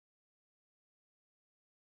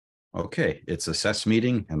Okay, it's a SES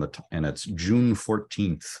meeting, and it's June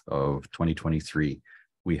 14th of 2023.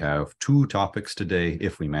 We have two topics today,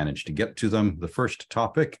 if we manage to get to them. The first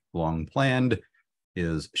topic, long planned,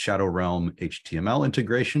 is ShadowRealm HTML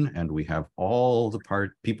integration, and we have all the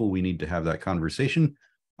people we need to have that conversation.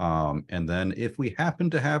 And then if we happen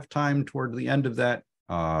to have time toward the end of that,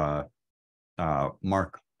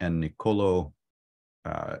 Mark and Nicolo,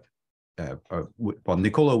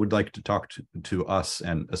 Nicolo would like to talk to us,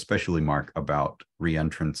 and especially Mark, about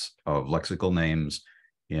reentrance of lexical names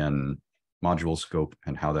in module scope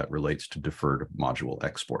and how that relates to deferred module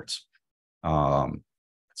exports.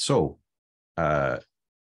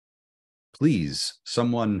 Please,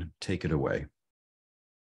 someone take it away.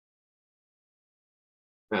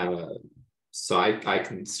 So I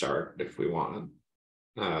can start if we want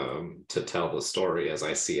to tell the story as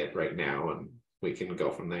I see it right now, and we can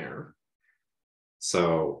go from there.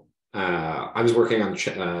 So I was working on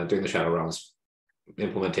doing the ShadowRealms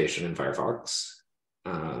implementation in Firefox.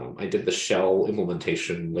 I did the shell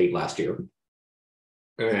implementation late last year,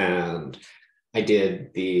 and I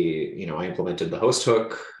did I implemented the host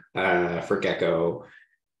hook for Gecko,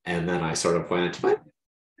 and then I sort of went, I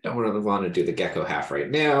don't really want to do the Gecko half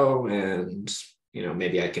right now, and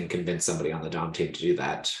maybe I can convince somebody on the DOM team to do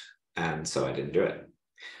that, and so I didn't do it.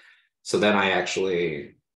 So then I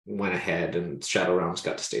actually went ahead and ShadowRealms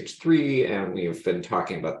got to stage 3, and we've been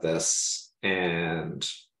talking about this. And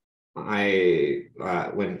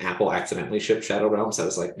when Apple accidentally shipped ShadowRealms, I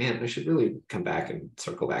was like, man, I should really come back and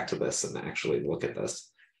circle back to this and actually look at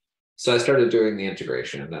this. So I started doing the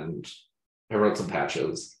integration, and I wrote some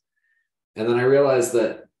patches. And then I realized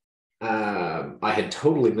that I had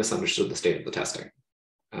totally misunderstood the state of the testing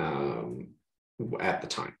at the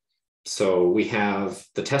time. So we have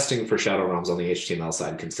the testing for ShadowRealms on the HTML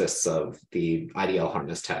side consists of the IDL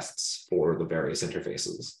harness tests for the various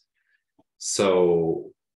interfaces.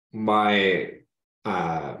 So my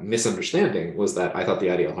misunderstanding was that I thought the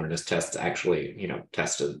IDL harness tests actually,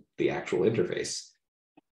 tested the actual interface.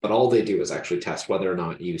 But all they do is actually test whether or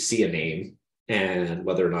not you see a name and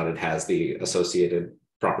whether or not it has the associated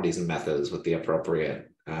properties and methods with the appropriate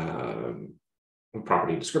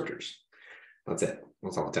property descriptors. That's it.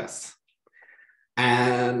 That's all it tests.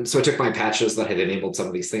 And so I took my patches that had enabled some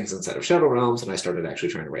of these things inside of ShadowRealms, and I started actually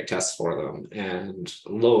trying to write tests for them. And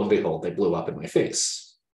lo and behold, they blew up in my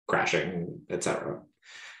face, crashing, etc.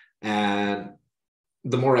 And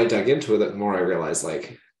the more I dug into it, the more I realized,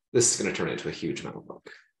 this is going to turn into a huge amount of work.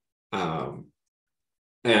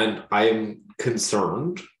 And I am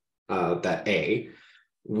concerned that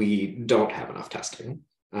we don't have enough testing.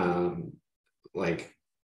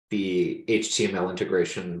 The HTML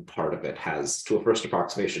integration part of it has, to a first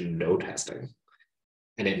approximation, no testing,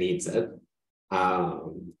 and it needs it.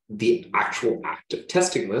 The actual act of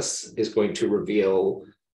testing this is going to reveal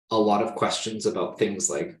a lot of questions about things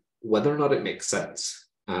like whether or not it makes sense.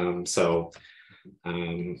 I don't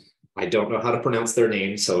know how to pronounce their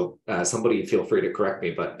name, so somebody feel free to correct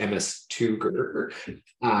me, but MS2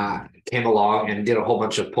 came along and did a whole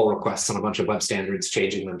bunch of pull requests on a bunch of web standards,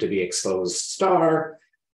 changing them to be exposed star.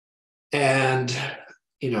 And,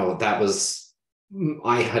 that was,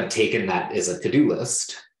 I had taken that as a to-do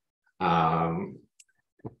list.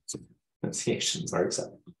 Pronunciations are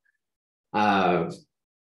accepted. And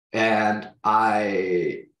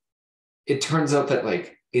it turns out that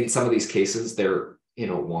in some of these cases, they're in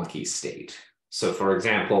a wonky state. So for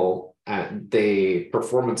example, the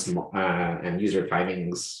performance and user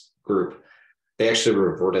timings group, they actually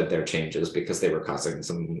reverted their changes because they were causing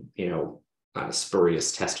some,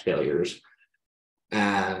 spurious test failures.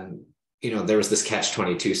 And, there was this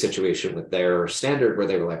catch-22 situation with their standard where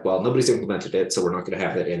they were like, well, nobody's implemented it, so we're not going to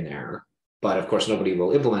have it in there. But of course, nobody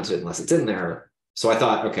will implement it unless it's in there. So I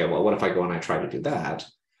thought, okay, well, what if I go and I try to do that?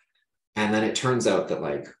 And then it turns out that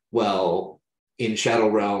in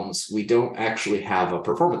ShadowRealms, we don't actually have a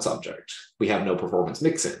performance object. We have no performance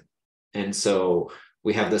mixin. And so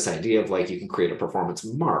we have this idea of you can create a performance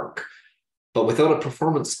mark, but without a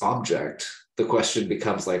performance object, the question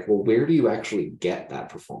becomes well, where do you actually get that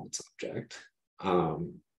performance object?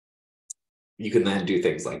 You can then do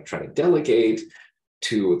things like try to delegate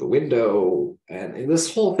to the window, and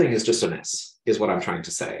this whole thing is just a mess, is what I'm trying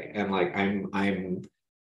to say. And I'm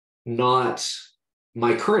not,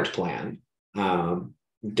 my current plan,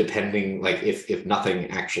 depending if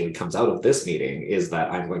nothing actually comes out of this meeting, is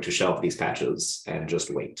that I'm going to shelve these patches and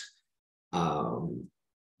just wait.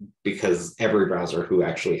 Because every browser who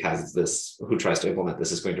actually has this, who tries to implement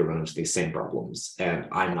this, is going to run into these same problems, and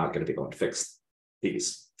I'm not going to be able to fix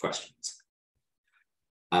these questions.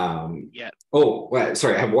 Oh,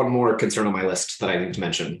 sorry, I have one more concern on my list that I need to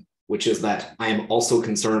mention, which is that I am also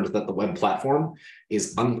concerned that the web platform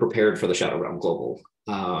is unprepared for the ShadowRealm global,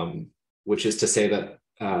 which is to say that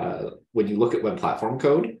when you look at web platform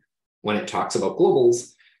code, when it talks about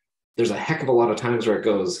globals, there's a heck of a lot of times where it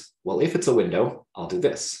goes, well, if it's a window, I'll do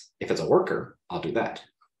this. If it's a worker, I'll do that.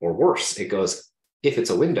 Or worse, it goes, if it's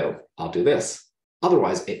a window, I'll do this.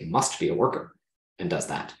 Otherwise, it must be a worker, and does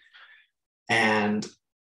that. And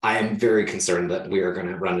I am very concerned that we are going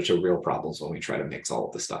to run into real problems when we try to mix all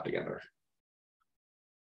of this stuff together.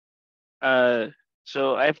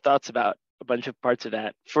 So I have thoughts about a bunch of parts of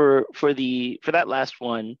that. For that last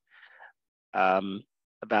one,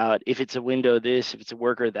 about if it's a window this, if it's a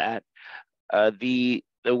worker that, the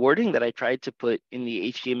wording that I tried to put in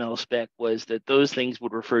the HTML spec was that those things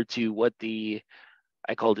would refer to what I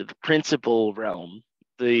called it the principal realm,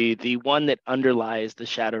 the one that underlies the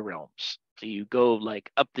shadow realms. So you go like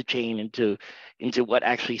up the chain into what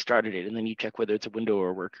actually started it, and then you check whether it's a window or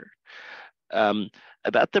a worker.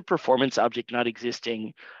 About the performance object not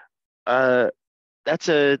existing, that's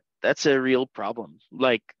a real problem.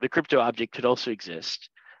 Like the crypto object could also exist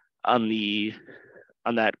on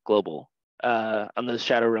that global, on the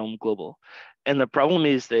shadow realm global. And the problem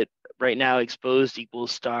is that right now exposed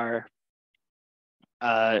equals star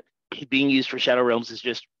being used for shadow realms is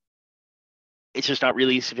just not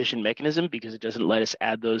really a sufficient mechanism because it doesn't let us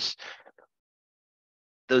add those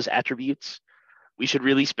attributes. We should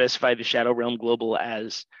really specify the shadow realm global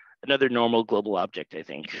as another normal global object, I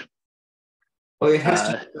think. Well, it has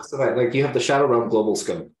to specify, like you have the ShadowRealm global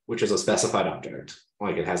scope, which is a specified object,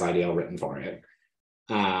 like it has IDL written for it.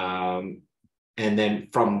 And then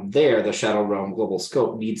from there, the ShadowRealm global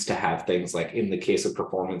scope needs to have things like, in the case of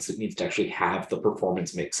performance, it needs to actually have the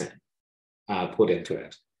performance mix in, put into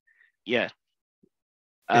it. Yeah.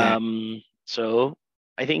 So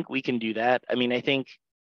I think we can do that. I mean, I think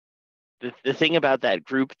the thing about that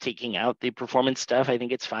group taking out the performance stuff, I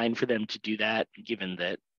think it's fine for them to do that, given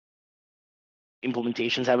that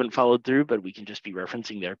implementations haven't followed through, but we can just be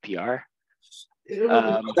referencing their PR.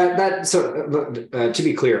 To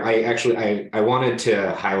be clear, I wanted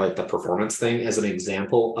to highlight the performance thing as an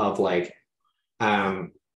example of like,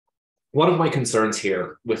 one of my concerns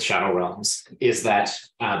here with ShadowRealms is that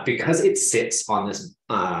because it sits on this,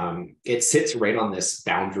 it sits right on this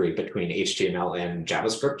boundary between HTML and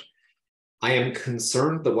JavaScript. I am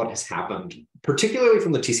concerned that what has happened, particularly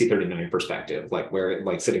from the TC39 perspective, like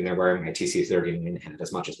sitting there wearing my TC39 hat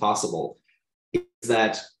as much as possible, is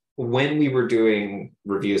that when we were doing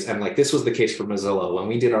reviews, and like this was the case for Mozilla, when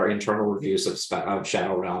we did our internal reviews of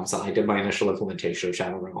ShadowRealms, and I did my initial implementation of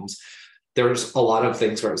ShadowRealms, there's a lot of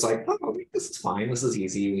things where it's like, oh, this is fine, this is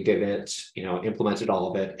easy, we did it, implemented all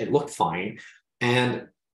of it, it looked fine, and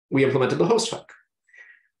we implemented the host hook.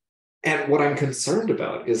 And what I'm concerned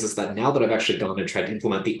about is that now that I've actually gone and tried to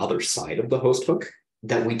implement the other side of the host hook,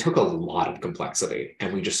 that we took a lot of complexity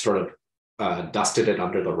and we just sort of dusted it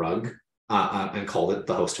under the rug and called it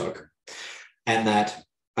the host hook. And that,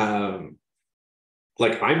 I'm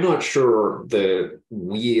not sure that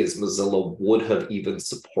we as Mozilla would have even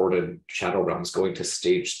supported ShadowRealms going to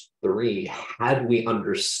stage 3 had we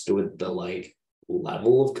understood the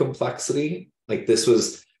level of complexity. Like this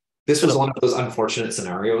was one of those unfortunate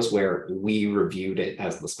scenarios where we reviewed it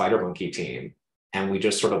as the SpiderMonkey team, and we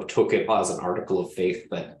just sort of took it as an article of faith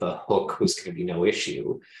that the hook was going to be no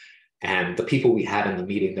issue. And the people we had in the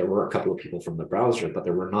meeting, there were a couple of people from the browser, but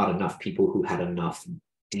there were not enough people who had enough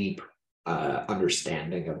deep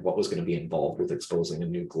understanding of what was going to be involved with exposing a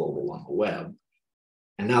new global on the web.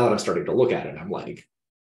 And now that I'm starting to look at it, I'm like,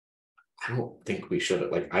 I don't think we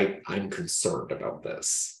should. I'm concerned about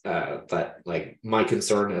this. My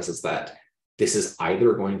concern is that this is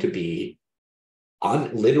either going to be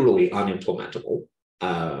literally unimplementable,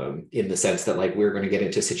 in the sense that we're going to get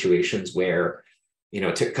into situations where,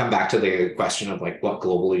 to come back to the question of what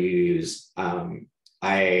global you use.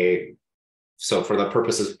 So for the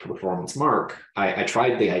purposes of performance mark, I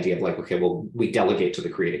tried the idea of okay, well, we delegate to the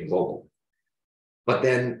creating global, but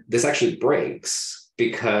then this actually breaks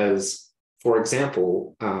because, for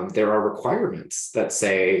example, there are requirements that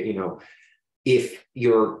say, if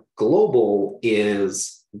your global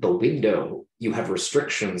is the window, you have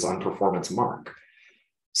restrictions on performance mark.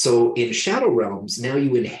 So in ShadowRealms, now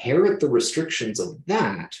you inherit the restrictions of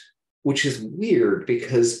that, which is weird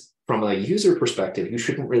because from a user perspective, you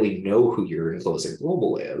shouldn't really know who your enclosing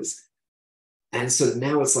global is. And so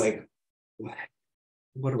now it's like,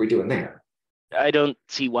 what are we doing there? I don't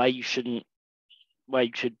see why you should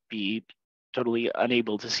be totally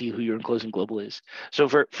unable to see who your enclosing global is. So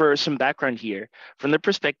for some background here, from the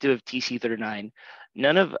perspective of TC39,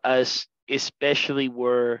 none of us especially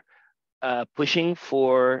were pushing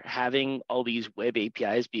for having all these web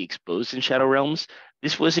APIs be exposed in ShadowRealms,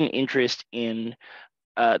 this was an interest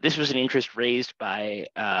raised by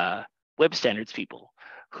web standards people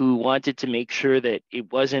who wanted to make sure that it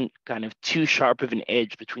wasn't kind of too sharp of an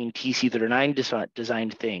edge between TC39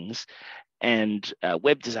 designed things and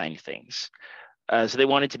web designed things. So they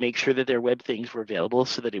wanted to make sure that their web things were available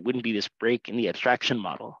so that it wouldn't be this break in the abstraction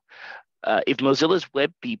model. If Mozilla's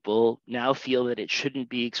web people now feel that it shouldn't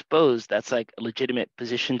be exposed, that's like a legitimate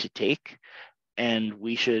position to take. And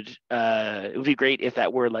we should, it would be great if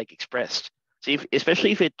that were like expressed. So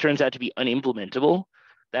especially if it turns out to be unimplementable,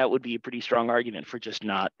 that would be a pretty strong argument for just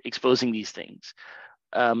not exposing these things.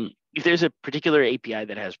 If there's a particular API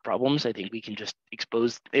that has problems, I think we can just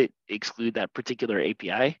exclude that particular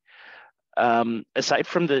API. Aside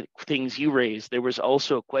from the things you raised, there was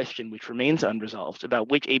also a question which remains unresolved about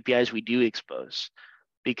which APIs we do expose,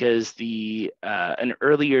 because an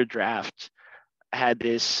earlier draft had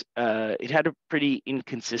this, it had a pretty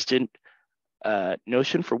inconsistent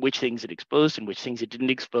notion for which things it exposed and which things it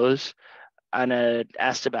didn't expose. Anna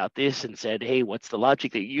asked about this and said, hey, what's the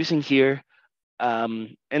logic that you're using here?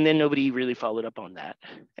 And then nobody really followed up on that.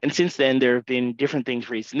 And since then, there have been different things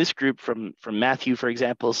raised in this group from Matthew, for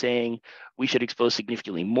example, saying we should expose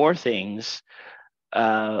significantly more things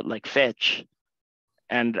like fetch.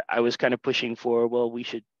 And I was kind of pushing for, well, we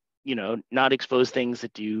should, not expose things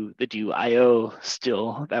that do IO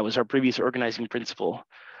still. That was our previous organizing principle.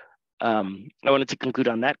 I wanted to conclude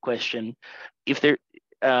on that question. If there's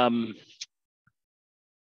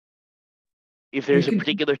a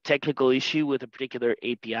particular technical issue with a particular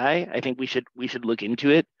API, I think we should look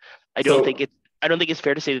into it. I don't think it's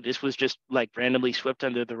fair to say that this was just like randomly swept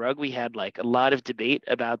under the rug. We had like a lot of debate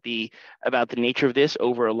about the nature of this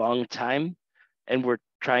over a long time, and we're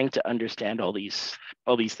trying to understand all these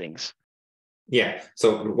things. Yeah.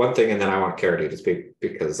 So one thing, and then I want Charity to speak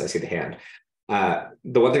because I see the hand.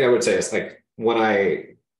 The one thing I would say is like when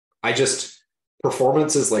I just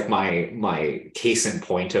performance is like my case in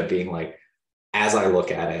point of being like, as I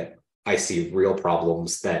look at it, I see real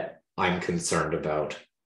problems that I'm concerned about.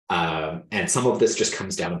 And some of this just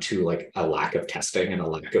comes down to like a lack of testing and a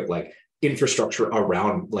lack of like infrastructure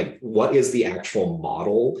around like what is the actual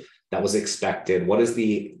model that was expected? What is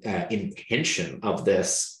the intention of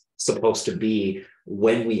this supposed to be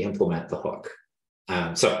when we implement the hook?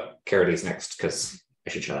 So Charity's next because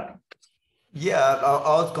I should shut up. Yeah,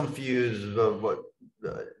 I was confused about what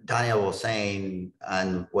Daniel was saying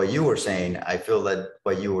and what you were saying. I feel that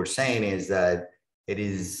what you were saying is that it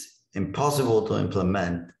is impossible to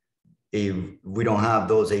implement if we don't have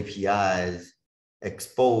those APIs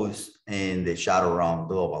exposed in the ShadowRealm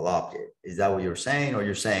global object. Is that what you're saying? Or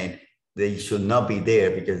you're saying they should not be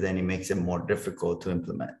there because then it makes it more difficult to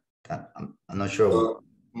implement? I'm not sure.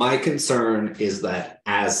 My concern is that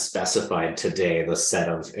as specified today, the set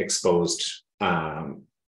of exposed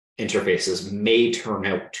interfaces may turn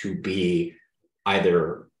out to be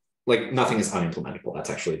either like nothing is unimplementable.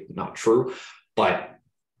 That's actually not true, but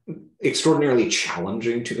extraordinarily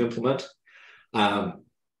challenging to implement.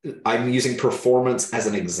 I'm using performance as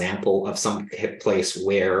an example of some place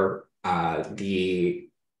where the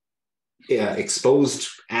exposed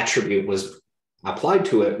attribute was applied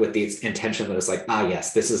to it with the intention that it's like,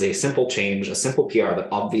 yes, this is a simple change, a simple PR that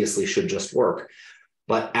obviously should just work.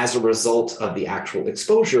 But as a result of the actual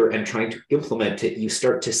exposure and trying to implement it, you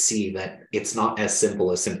start to see that it's not as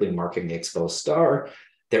simple as simply marking the exposed star.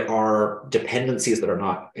 There are dependencies that are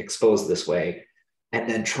not exposed this way. And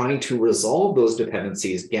then trying to resolve those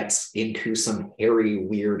dependencies gets into some hairy,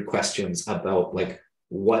 weird questions about like,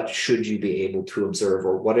 what should you be able to observe,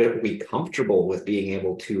 or what are we comfortable with being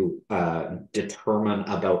able to determine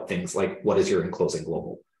about things like what is your enclosing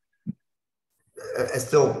global? It's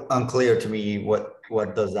still unclear to me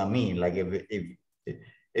what does that mean. Like if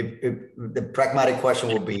the pragmatic question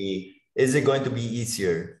will be, is it going to be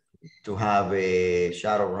easier to have a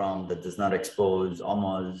ShadowRealm that does not expose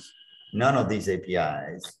almost none of these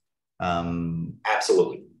APIs?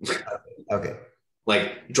 Absolutely. Okay.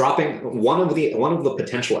 Like dropping one of the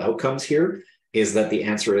potential outcomes here is that the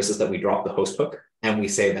answer is that we drop the host hook and we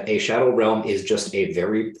say that a ShadowRealm is just a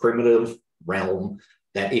very primitive realm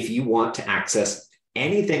that if you want to access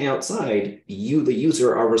anything outside, you, the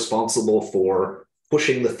user, are responsible for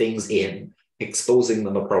pushing the things in, exposing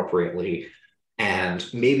them appropriately. And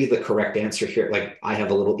maybe the correct answer here, like I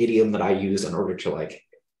have a little idiom that I use in order to like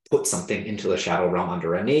put something into the ShadowRealm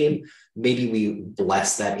under a name. Maybe we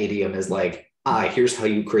bless that idiom as like, here's how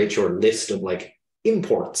you create your list of like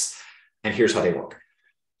imports, and here's how they work.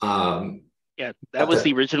 Yeah, that was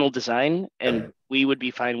the original design, and we would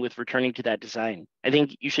be fine with returning to that design. I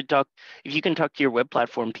think you should talk, if you can talk to your web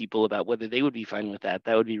platform people about whether they would be fine with that,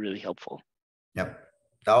 that would be really helpful. Yep,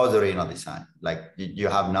 that was the original design. Like you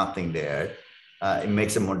have nothing there. It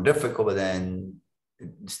makes it more difficult, but then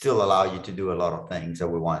still allow you to do a lot of things that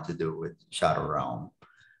we wanted to do with ShadowRealm.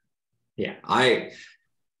 Yeah, I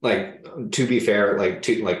like, to be fair, like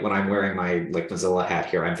when I'm wearing my like Mozilla hat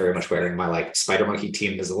here, I'm very much wearing my like SpiderMonkey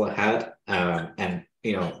team Mozilla hat. And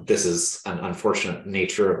you know, this is an unfortunate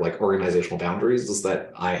nature of like organizational boundaries, is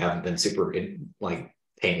that I haven't been super like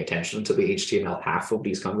paying attention to the HTML half of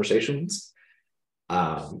these conversations.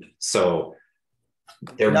 So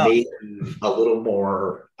there may be a little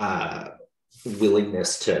more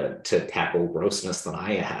willingness to tackle grossness than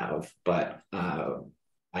I have, but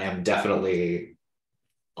I am definitely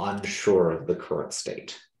unsure of the current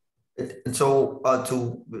state. And so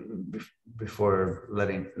before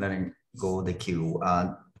letting go of the queue,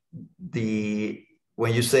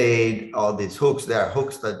 when you say all these hooks, there are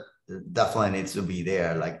hooks that definitely needs to be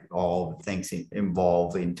there, like all things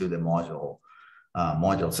involved into the module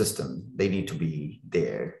system, they need to be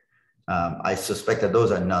there. I suspect that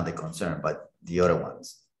those are not the concern, but the other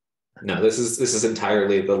ones. No, this is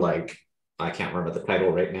entirely the, like, I can't remember the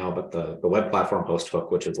title right now, but the web platform host hook,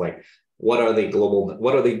 which is like, what are the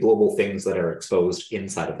global things that are exposed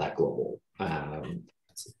inside of that global?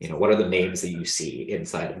 You know, what are the names that you see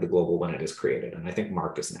inside of the global when it is created? And I think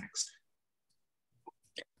Mark is next.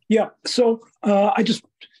 Yeah, so I just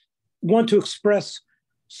want to express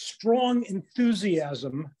strong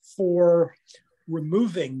enthusiasm for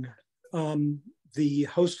removing the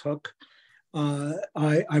host hook.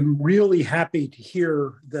 I'm really happy to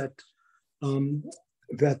hear that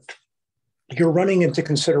that you're running into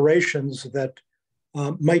considerations that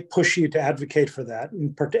might push you to advocate for that.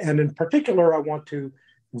 And in particular, I want to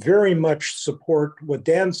very much support what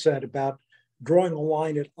Dan said about drawing a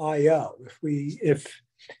line at I/O. If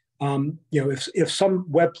some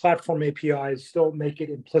web platform APIs still make it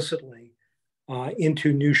implicitly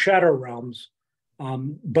into new ShadowRealms,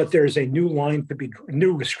 but there's a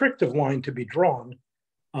new restrictive line to be drawn,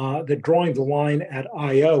 that drawing the line at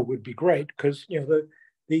I/O would be great, because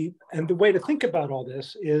the way to think about all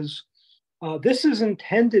this is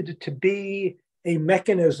intended to be a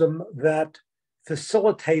mechanism that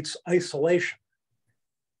facilitates isolation,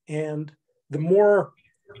 and the more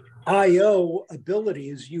I/O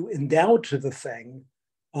abilities you endow to the thing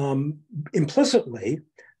implicitly,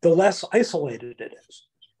 the less isolated it is.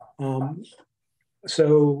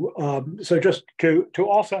 So just to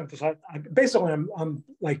also emphasize, basically, I'm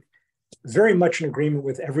like very much in agreement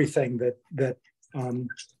with everything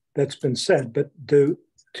that's been said. But I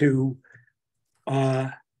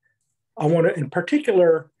want to, in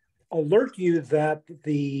particular, alert you that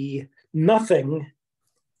the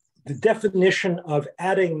definition of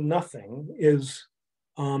adding nothing is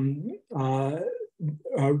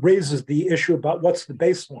raises the issue about what's the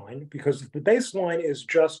baseline, because if the baseline is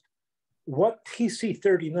just what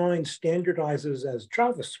TC39 standardizes as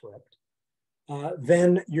JavaScript,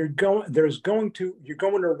 then you're going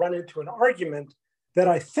to run into an argument that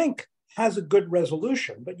I think has a good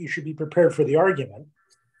resolution, but you should be prepared for the argument,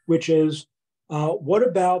 which is, what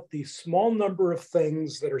about the small number of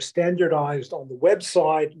things that are standardized on the web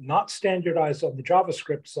side, not standardized on the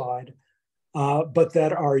JavaScript side, but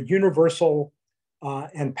that are universal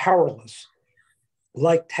and powerless,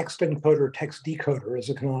 like text encoder, text decoder is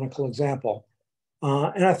a canonical example.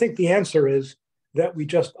 And I think the answer is that we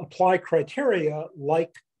just apply criteria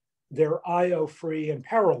like they're I/O free and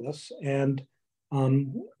powerless, and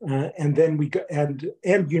then we go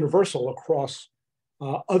and universal across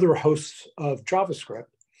other hosts of JavaScript.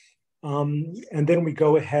 And then we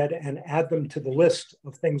go ahead and add them to the list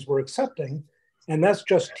of things we're accepting. And that's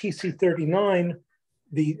just TC39,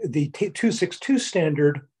 the 262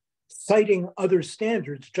 standard, citing other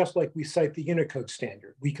standards, just like we cite the Unicode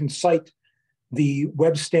standard. We can cite the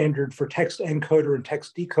web standard for text encoder and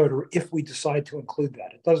text decoder if we decide to include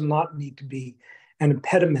that. It does not need to be an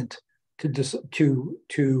impediment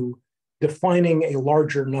to defining a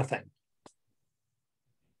larger nothing.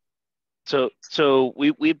 So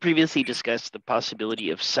we previously discussed the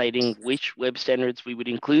possibility of citing which web standards we would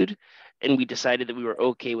include, and we decided that we were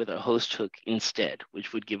okay with a host hook instead,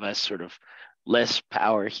 which would give us sort of less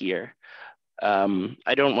power here.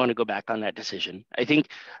 I don't want to go back on that decision. I think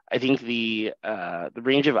the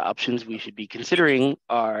range of options we should be considering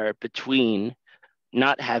are between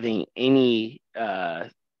not having any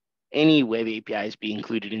web APIs be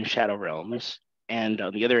included in ShadowRealms, and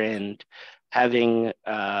on the other end, having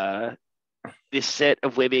this set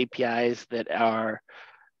of web APIs that are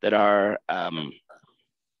that are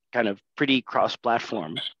kind of pretty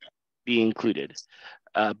cross-platform be included,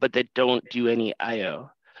 but that don't do any I/O.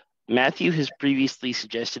 Matthew has previously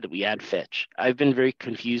suggested that we add fetch. I've been very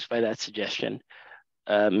confused by that suggestion.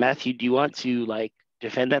 Matthew, do you want to like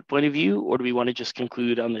defend that point of view, or do we want to just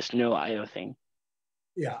conclude on this no I/O thing?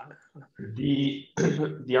 Yeah. The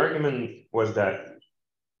argument was that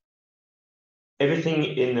everything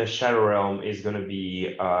in the shadow realm is going to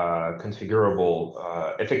be configurable,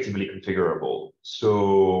 effectively configurable.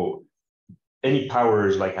 So any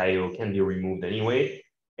powers like I/O can be removed anyway.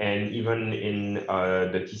 And even in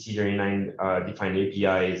the TC39 defined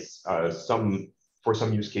APIs, for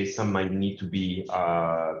some use case, some might need to be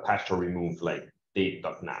patched or removed, like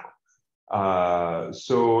date.now.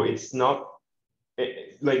 So it's not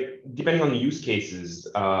like depending on the use cases,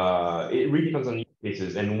 it really depends on the use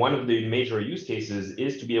cases. And one of the major use cases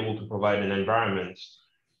is to be able to provide an environment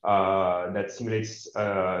that simulates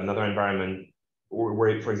another environment, or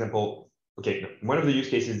where, for example, okay, one of the use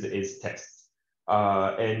cases is tests.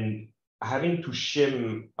 And having to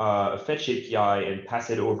shim a fetch API and pass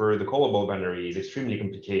it over the callable boundary is extremely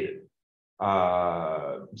complicated.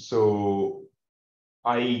 So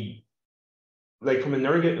my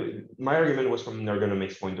argument was from an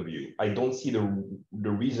ergonomics point of view. I don't see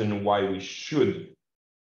the reason why we should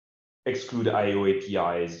exclude I/O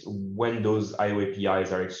APIs when those I/O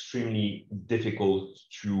APIs are extremely difficult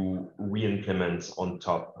to re-implement on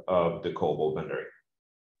top of the callable boundary.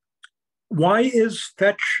 Why is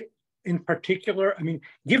fetch in particular? I mean,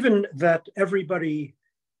 given that everybody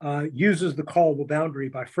uses the callable boundary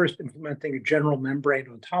by first implementing a general membrane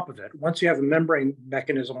on top of it. Once you have a membrane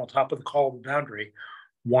mechanism on top of the callable boundary,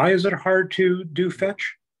 why is it hard to do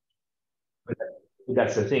fetch? But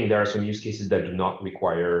that's the thing. There are some use cases that do not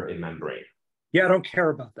require a membrane. Yeah, I don't care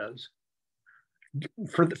about those.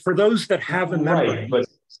 For those that have a membrane, right,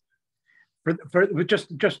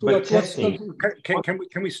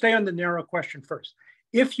 can we stay on the narrow question first?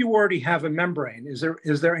 If you already have a membrane, is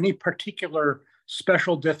there any particular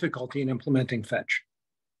special difficulty in implementing fetch?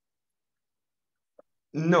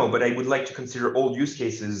 No, but I would like to consider all use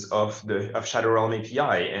cases of ShadowRealm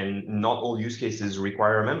API, and not all use cases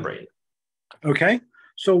require a membrane. Okay,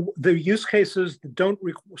 so the use cases that don't.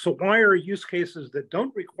 So why are use cases that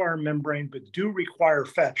don't require membrane but do require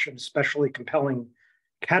fetch an especially compelling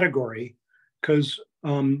category? Because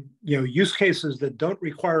use cases that don't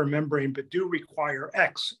require a membrane but do require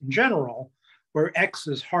X in general, where X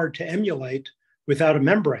is hard to emulate without a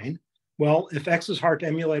membrane. Well, if X is hard to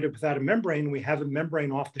emulate it without a membrane, we have a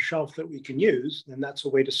membrane off the shelf that we can use, then that's a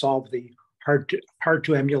way to solve the hard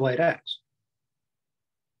to emulate X.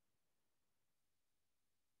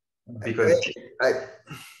 Because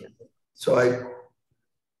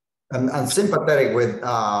I'm sympathetic with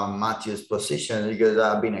Matthew's position because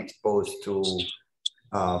I've been exposed to,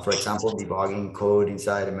 for example, debugging code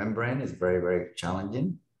inside a membrane is very, very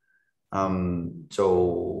challenging.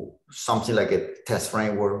 So something like a test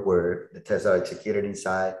framework where the tests are executed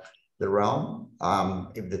inside the realm.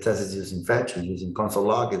 If the test is using fetch or using console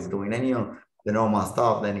log, it's doing any of the normal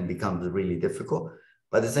stuff, then it becomes really difficult.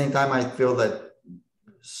 But at the same time, I feel that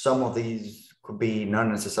some of these could be not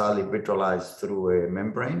necessarily virtualized through a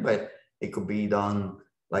membrane, but it could be done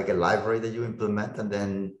like a library that you implement, and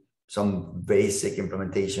then some basic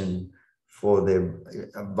implementation for the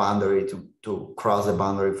boundary to cross the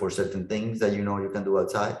boundary for certain things that you can do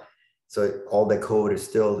outside. So all the code is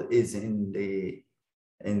still in the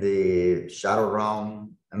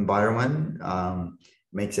ShadowRealm environment,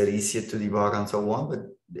 makes it easier to debug and so on, but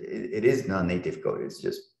it is not native code. It's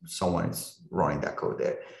just someone is running that code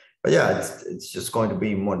there. But yeah, it's just going to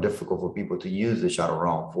be more difficult for people to use the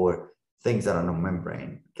ShadowRealm for things that are not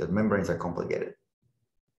membrane, because membranes are complicated.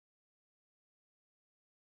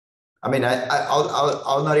 I mean,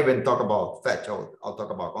 I'll not even talk about fetch. I'll talk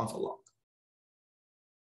about console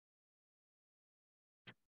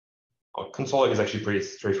log. Console log is actually pretty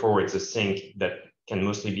straightforward. It's a sync that can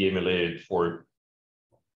mostly be emulated for,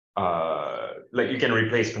 like you can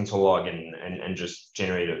replace console log and just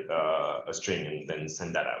generate a string and then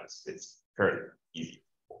send that out. It's fairly easy.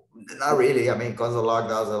 Not really. I mean, console log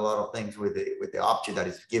does a lot of things with the object that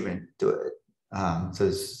is given to it. So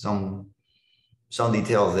there's some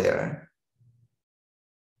details there.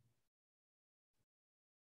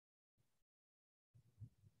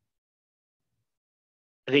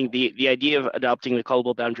 I think the idea of adopting the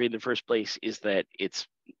callable boundary in the first place is that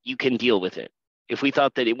you can deal with it. If we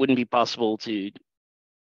thought that it wouldn't be possible to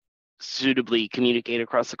suitably communicate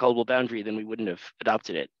across the callable boundary, then we wouldn't have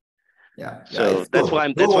adopted it. Yeah. So that's why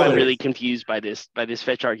I'm really confused by this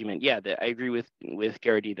fetch argument. Yeah, I agree with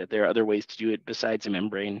Garrity that there are other ways to do it besides a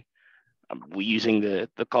membrane, using the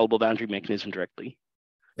callable boundary mechanism directly.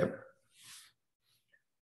 Yep.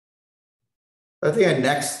 I think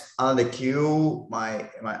next on the queue,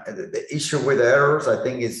 the issue with errors, I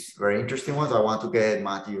think is very interesting one. So I want to get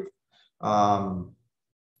Matthew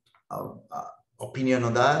opinion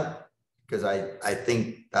on that, because I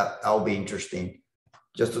think that'll be interesting.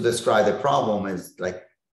 Just to describe the problem is like,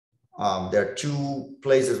 there are two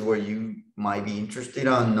places where you might be interested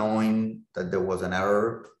on knowing that there was an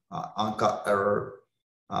error, uncut error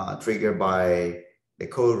triggered by the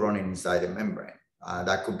code running inside the membrane.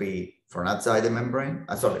 That could be from outside the membrane,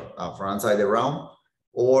 from outside the realm,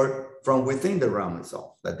 or from within the realm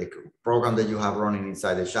itself, that the program that you have running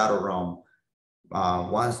inside the ShadowRealm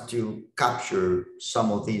wants to capture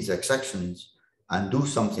some of these exceptions and do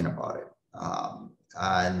something about it.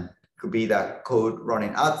 And could be that code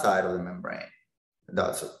running outside of the membrane,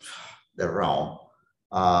 that's the realm.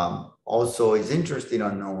 Also, it's interesting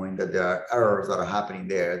on knowing that there are errors that are happening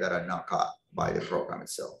there that are not caught by the program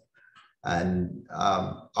itself. And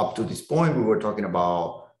up to this point, we were talking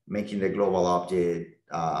about making the global object,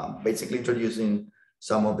 basically introducing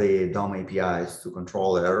some of the DOM APIs to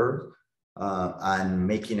control errors, and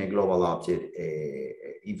making a global object a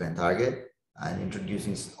event target, and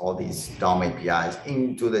introducing all these DOM APIs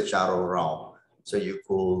into the ShadowRealm. So you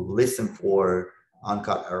could listen for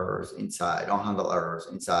uncut errors inside, unhandled errors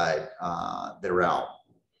inside the realm.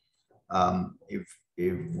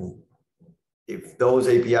 If those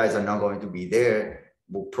APIs are not going to be there,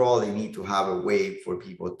 we'll probably need to have a way for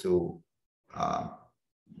people to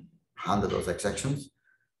handle those exceptions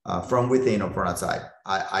from within or from outside.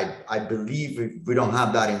 I believe if we don't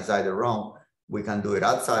have that inside the realm, we can do it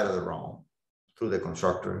outside of the realm through the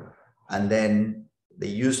constructor. And then the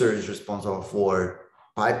user is responsible for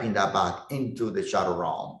piping that back into the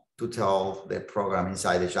ShadowRealm to tell the program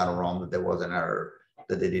inside the ShadowRealm that there was an error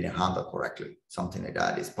that they didn't handle correctly. Something like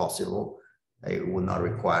that is possible. It would not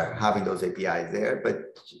require having those APIs there,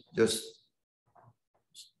 but just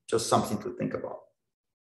something to think about.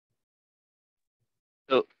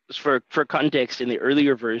 So for context, in the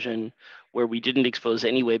earlier version where we didn't expose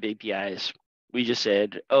any web APIs, we just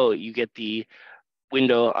said, oh, you get the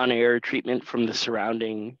window on error treatment from the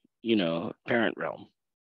surrounding, parent realm.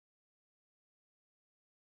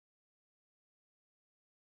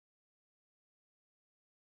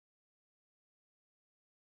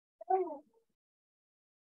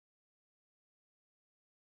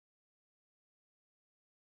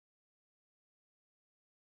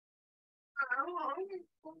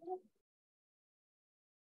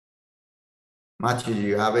 Matthew, do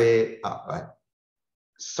you have a?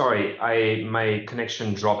 Sorry, my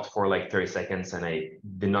connection dropped for like 30 seconds and I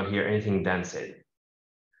did not hear anything Dan said.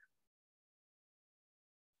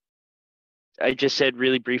 I just said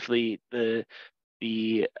really briefly the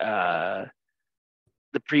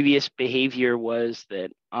previous behavior was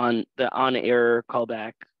that on error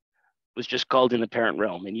callback was just called in the parent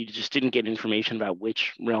realm, and you just didn't get information about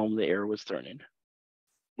which realm the error was thrown in,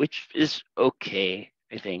 which is okay.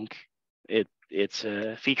 I think it's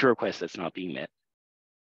a feature request that's not being met.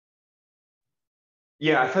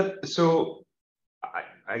 Yeah, I thought so.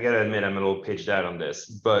 I gotta admit, I'm a little paged out on this,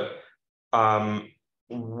 but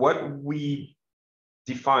what we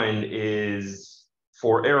defined is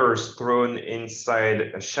for errors thrown inside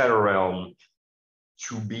a ShadowRealm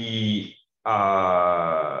to be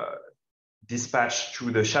dispatched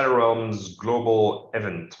to the ShadowRealm's global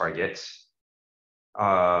event target,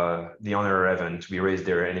 the on-error event to be raised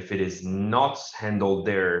there. And if it is not handled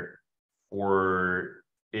there, for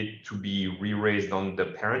it to be re-raised on the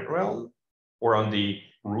parent realm or on the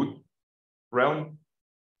root realm?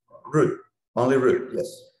 Root, only root,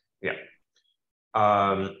 yes. Yeah.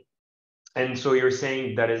 And so you're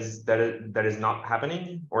saying that is not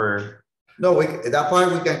happening, or? No, that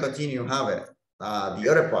part we can continue having. The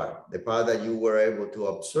other part, the part that you were able to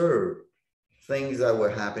observe things that were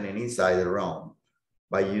happening inside the realm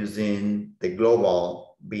by using the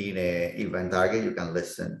global being an event target, you can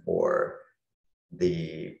listen for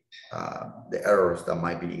the errors that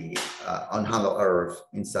might be unhandled errors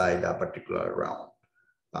inside that particular realm.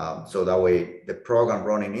 So that way the program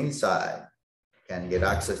running inside can get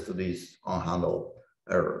access to these unhandled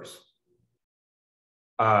errors.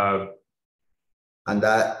 And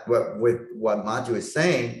that with what Matthew is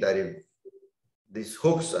saying, that if these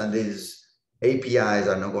hooks and these APIs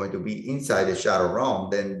are not going to be inside the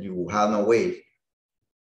ShadowRealm, then you have no way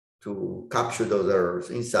to capture those errors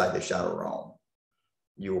inside the ShadowRealm.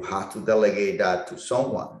 You have to delegate that to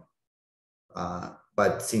someone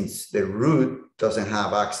But since the root doesn't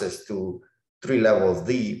have access to 3 levels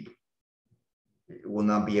deep, it will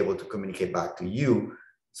not be able to communicate back to you.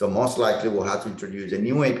 So most likely we'll have to introduce a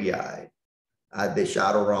new API at the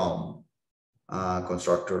ShadowRealm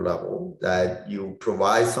constructor level that you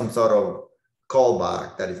provide some sort of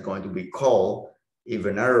callback that is going to be called if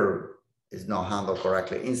an error is not handled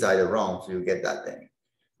correctly inside the realm, so you get that thing.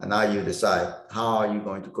 And now you decide how are you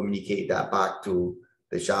going to communicate that back to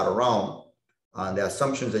the ShadowRealm. And the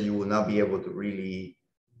assumptions that you will not be able to really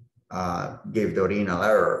give the original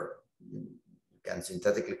error. You can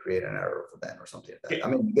synthetically create an error for them or something like that. I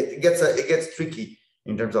mean, it gets tricky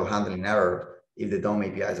in terms of handling error if the DOM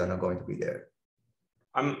APIs are not going to be there.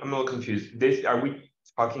 I'm a little confused. We're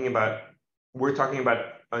talking about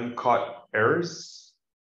uncaught errors?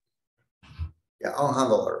 Yeah,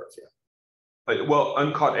 unhandled errors, yeah. Well,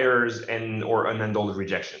 uncaught errors or unhandled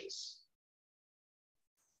rejections.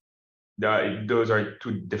 Those are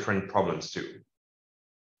 2 different problems too.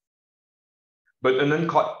 But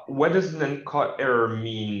what does an uncaught error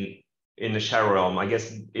mean in the ShadowRealm? I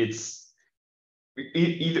guess it's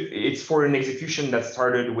for an execution that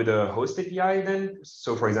started with a host API then.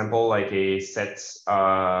 So for example, like a set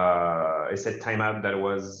timeout that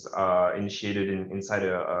was initiated inside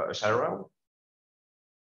a ShadowRealm.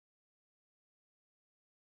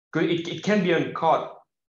 It can be uncaught.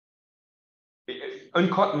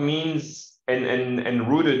 Uncaught means and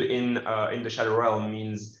rooted in the ShadowRealm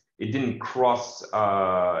means it didn't cross.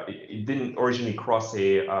 It didn't originally cross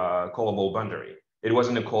a callable boundary. It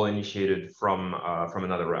wasn't a call initiated from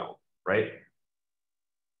another realm, right?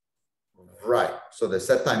 Right. So the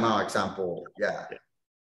set timeout example, yeah.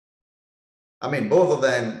 I mean, both of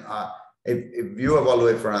them. If you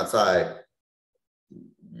evaluate from outside,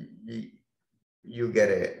 you get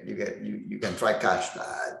it. You can try catch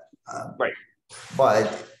that. Right.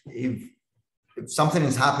 But if something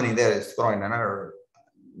is happening there, it's throwing an error.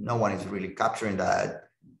 No one is really capturing that.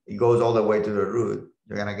 It goes all the way to the root.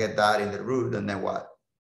 You're gonna get that in the root, and then what?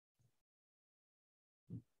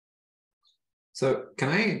 So can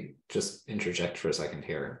I just interject for a second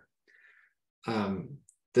here?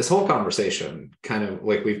 This whole conversation kind of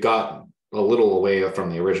like we've got a little away from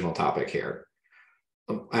the original topic here.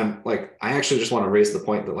 I actually just want to raise the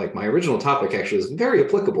point that like my original topic actually is very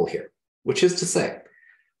applicable here, which is to say,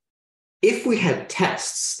 if we had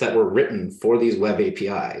tests that were written for these web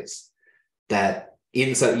APIs that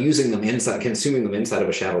consuming them inside of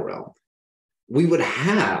a ShadowRealm, we would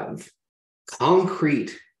have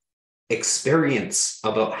concrete experience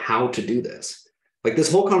about how to do this. Like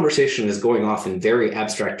this whole conversation is going off in very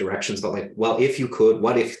abstract directions, but like, well, if you could,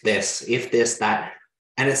 what if this, that,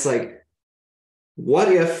 and it's like,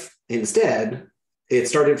 what if instead it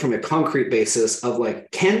started from a concrete basis of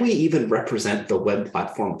like, can we even represent the web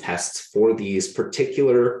platform tests for these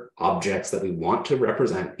particular objects that we want to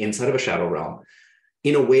represent inside of a ShadowRealm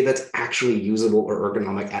in a way that's actually usable or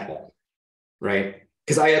ergonomic at all, right?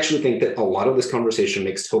 Because I actually think that a lot of this conversation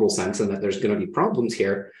makes total sense and that there's going to be problems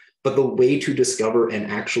here, but the way to discover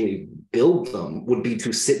and actually build them would be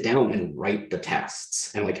to sit down and write the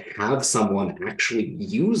tests and like have someone actually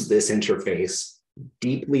use this interface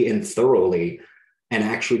deeply and thoroughly and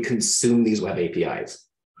actually consume these web APIs.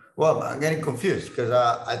 Well, I'm getting confused because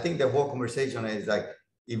I think the whole conversation is like,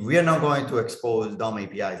 if we are not going to expose DOM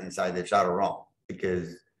APIs inside the ShadowRealm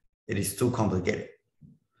because it is too complicated,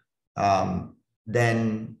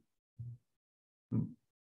 then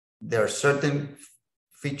there are certain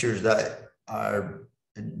features that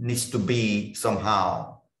needs to be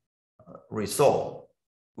somehow resolved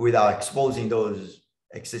without exposing those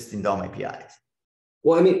existing DOM APIs.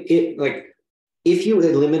 Well, I mean, if you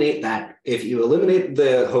eliminate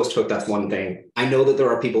the host hook, that's one thing. I know that there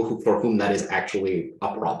are people for whom that is actually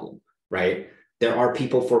a problem, right? There are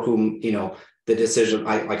people for whom, the decision,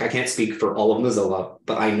 I can't speak for all of Mozilla,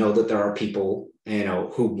 but I know that there are people,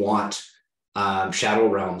 who want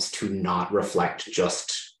ShadowRealms to not reflect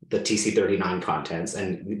just the TC39 contents.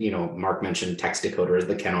 And, Mark mentioned text decoder as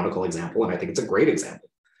the canonical example, and I think it's a great example,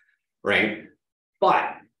 right?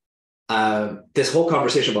 But this whole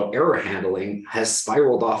conversation about error handling has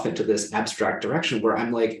spiraled off into this abstract direction where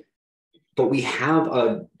I'm like, but we have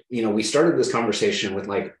we started this conversation with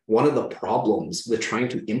like, one of the problems with trying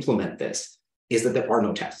to implement this is that there are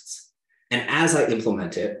no tests. And as I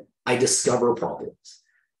implement it, I discover problems.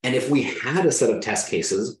 And if we had a set of test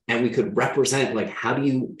cases and we could represent like, how do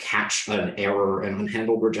you catch an error and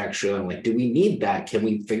unhandled rejection? Like, do we need that? Can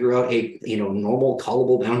we figure out a, normal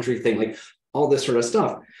callable boundary thing? Like all this sort of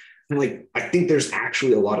stuff. And like, I think there's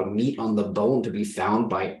actually a lot of meat on the bone to be found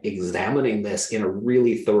by examining this in a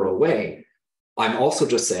really thorough way. I'm also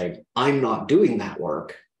just saying I'm not doing that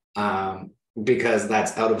work because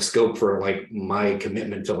that's out of scope for like my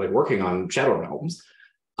commitment to like working on ShadowRealms.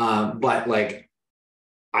 But like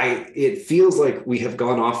it feels like we have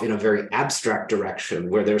gone off in a very abstract direction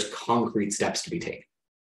where there's concrete steps to be taken.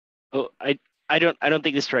 Oh, I don't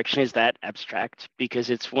think this direction is that abstract, because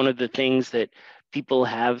it's one of the things that people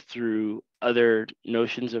have through other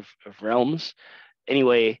notions of realms.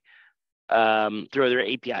 Anyway, through other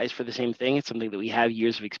APIs for the same thing. It's something that we have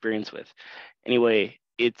years of experience with. Anyway,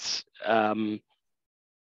 it's the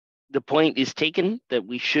point is taken that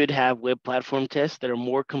we should have web platform tests that are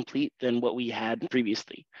more complete than what we had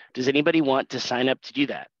previously. Does anybody want to sign up to do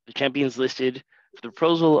that? The champions listed for the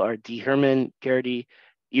proposal are D. Herman, Garrity,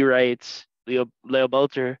 E. Wrights, Leo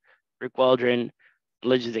Balter, Rick Waldron,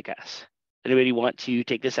 and Legizikas. Anybody want to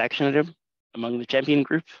take this action item among the champion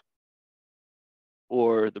group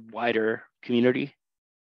or the wider community?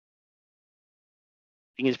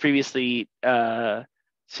 Thing is, previously,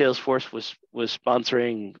 Salesforce was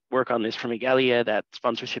sponsoring work on this from Igalia. That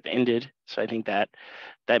sponsorship ended, so I think that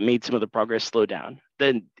made some of the progress slow down.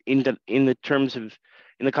 Then, in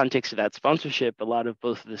the context of that sponsorship, a lot of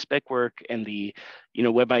both the spec work and the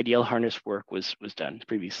WebIDL harness work was done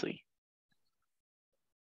previously.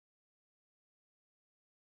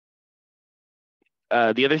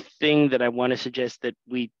 The other thing that I want to suggest that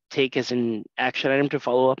we take as an action item to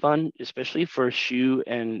follow up on, especially for Shu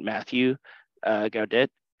and Matthew Gaudet,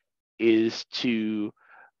 is to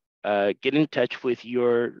get in touch with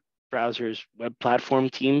your browser's web platform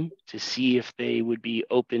team to see if they would be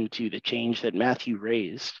open to the change that Matthew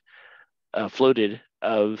floated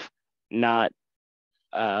of not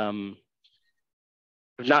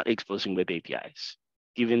exposing web APIs,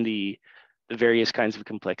 given the various kinds of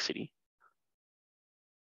complexity.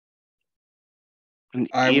 And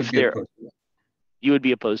I would be opposed to that. You would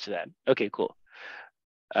be opposed to that. Okay, cool.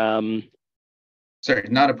 Sorry,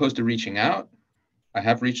 not opposed to reaching out. I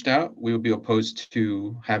have reached out. We would be opposed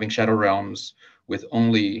to having ShadowRealms with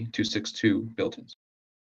only 262 built-ins.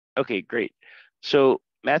 Okay, great. So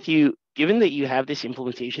Matthew, given that you have this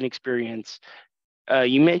implementation experience,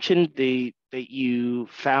 you mentioned that you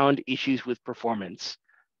found issues with performance.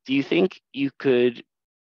 Do you think you could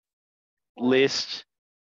list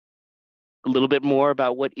a little bit more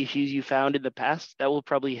about what issues you found in the past? That will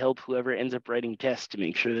probably help whoever ends up writing tests to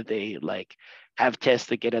make sure that they have tests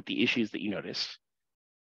that get at the issues that you notice.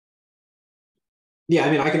 Yeah,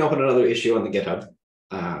 I mean, I can open another issue on the GitHub.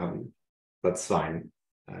 That's fine.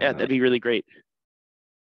 Yeah, that'd be really great.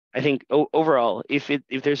 I think overall, if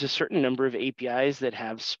there's a certain number of APIs that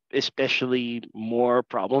have especially more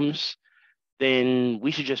problems, then we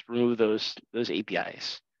should just remove those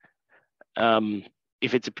APIs.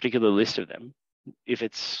 If it's a particular list of them. If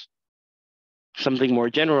it's something more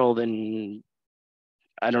general, then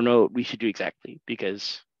I don't know what we should do exactly,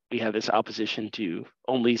 because we have this opposition to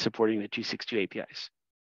only supporting the 262 APIs.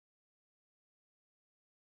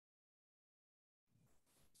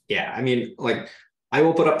 Yeah, I mean, like, I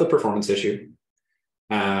will put up the performance issue.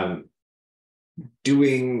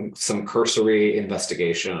 Doing some cursory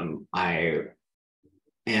investigation, I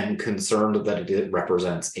am concerned that it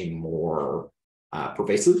represents a more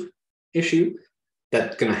pervasive issue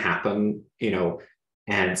that's going to happen,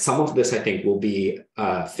 and some of this I think will be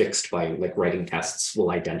fixed by like writing tests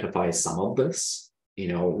will identify some of this,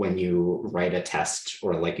 when you write a test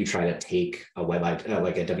or like you try to take a like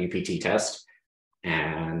a WPT test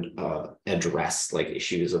and address like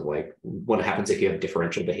issues of like what happens if you have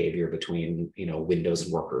differential behavior between windows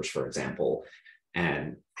and workers, for example,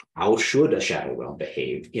 and how should a ShadowRealm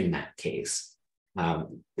behave in that case.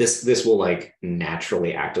 This will like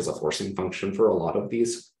naturally act as a forcing function for a lot of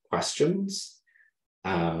these questions.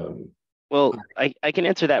 Well, I can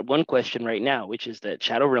answer that one question right now, which is that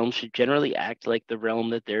ShadowRealms should generally act like the realm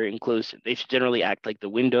that they're enclosed in. They should generally act like the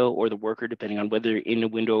window or the worker, depending on whether they're in a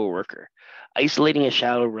window or worker. Isolating a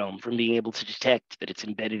ShadowRealm from being able to detect that it's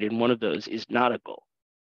embedded in one of those is not a goal.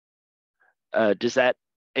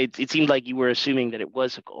 It seemed like you were assuming that it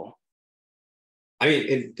was a goal. I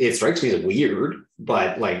mean, it strikes me as weird,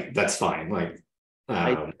 but like that's fine. Like,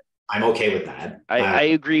 I'm okay with that. I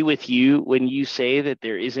agree with you when you say that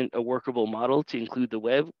there isn't a workable model to include the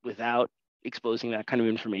web without exposing that kind of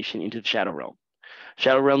information into the ShadowRealm.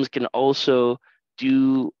 ShadowRealms can also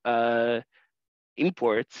do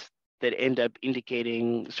imports that end up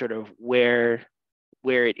indicating sort of where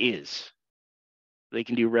it is. They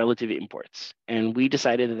can do relative imports, and we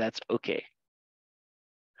decided that that's okay.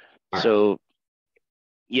 All So. right.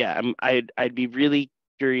 Yeah, I'd be really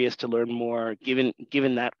curious to learn more, given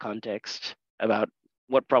that context, about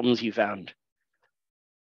what problems you found.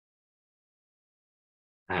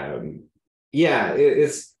 Yeah,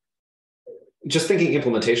 it's just thinking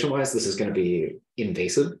implementation wise, this is going to be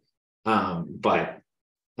invasive, but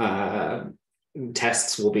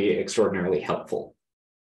tests will be extraordinarily helpful.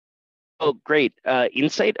 Oh, great.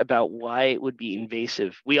 Insight about why it would be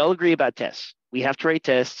invasive. We all agree about tests. We have to write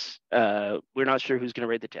tests. We're not sure who's going to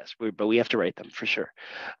write the tests, but we have to write them for sure.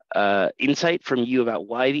 Insight from you about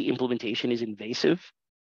why the implementation is invasive,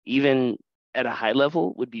 even at a high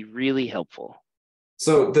level, would be really helpful.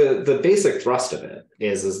 So the basic thrust of it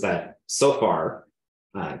is that so far,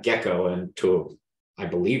 Gecko and to, I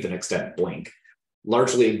believe, an extent Blink,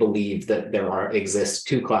 largely believe that exist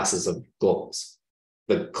two classes of globals.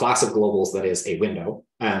 The class of globals that is a window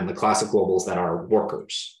and the class of globals that are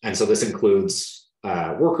workers. And so this includes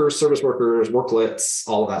workers, service workers, worklets,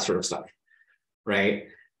 all of that sort of stuff, right?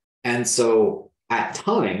 And so at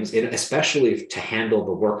times, especially to handle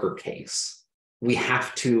the worker case, we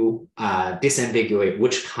have to disambiguate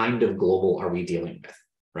which kind of global are we dealing with,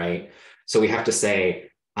 right? So we have to say,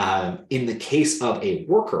 in the case of a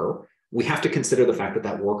worker, we have to consider the fact that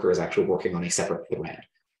that worker is actually working on a separate thread.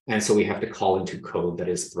 And so we have to call into code that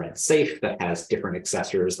is thread safe, that has different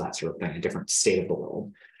accessors, that sort of thing, a different state of the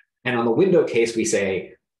world. And on the window case, we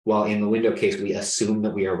say, well, in the window case, we assume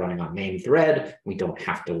that we are running on main thread. We don't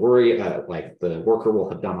have to worry, like the worker will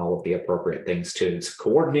have done all of the appropriate things to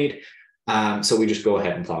coordinate. So we just go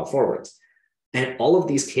ahead and plow forwards. And all of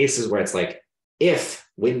these cases where it's like, if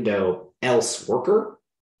window, else worker,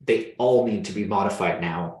 they all need to be modified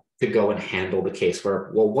now to go and handle the case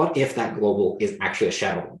where, well, what if that global is actually a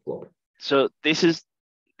ShadowRealm global? So this is,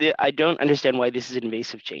 I don't understand why this is an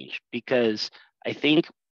invasive change, because I think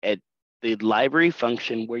at the library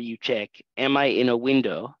function where you check, am I in a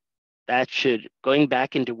window, that should, going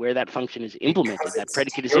back into where that function is implemented, that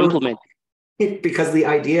predicate is implemented. Because the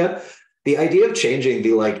idea of changing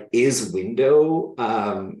the like is window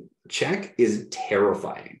check is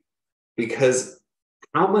terrifying, because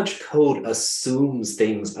how much code assumes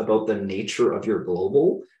things about the nature of your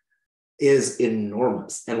global is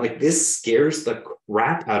enormous. And like this scares the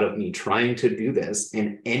crap out of me trying to do this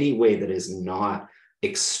in any way that is not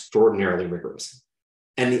extraordinarily rigorous.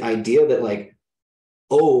 And the idea that like,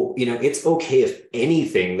 oh, it's okay if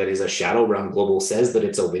anything that is a ShadowRealm global says that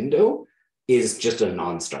it's a window is just a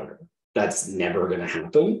non-starter. That's never going to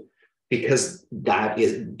happen, because that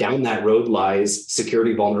is down that road lies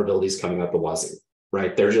security vulnerabilities coming out the wazoo.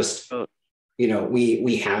 Right. They're just,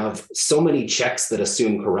 we have so many checks that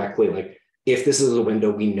assume correctly, like if this is a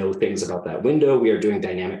window, we know things about that window. We are doing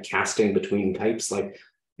dynamic casting between types like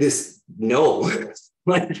this. No,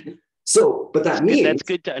 like, so, but that means that's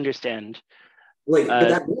good to understand. Like, but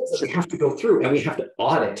that means that we have to go through and we have to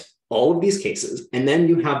audit all of these cases. And then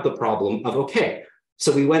you have the problem of, okay,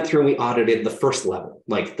 so we went through and we audited the first level,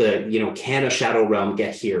 like the, can a ShadowRealm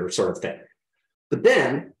get here sort of thing. But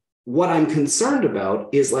then what I'm concerned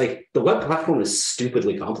about is like the web platform is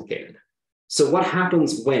stupidly complicated. So what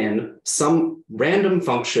happens when some random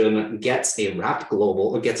function gets a wrapped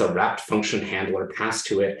global or gets a wrapped function handler passed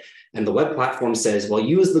to it, and the web platform says, well,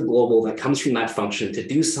 use the global that comes from that function to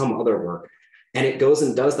do some other work. And it goes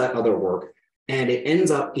and does that other work. And it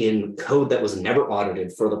ends up in code that was never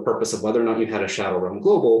audited for the purpose of whether or not you had a ShadowRealm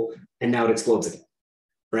global, and now it explodes again,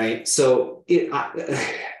 right? So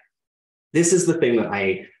this is the thing that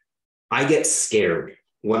I get scared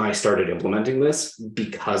when I started implementing this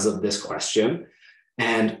because of this question.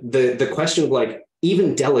 And the question of like,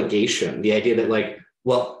 even delegation, the idea that like,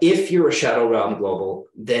 well, if you're a ShadowRealm global,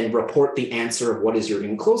 then report the answer of what is your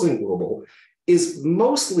enclosing global is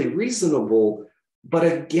mostly reasonable. But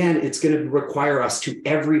again, it's going to require us to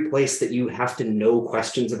every place that you have to know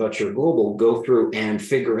questions about your global, go through and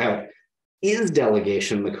figure out, is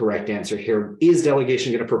delegation the correct answer here? Is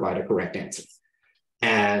delegation going to provide a correct answer?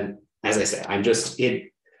 And as I say,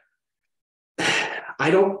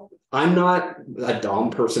 I'm not a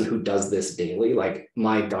DOM person who does this daily. Like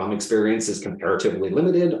my DOM experience is comparatively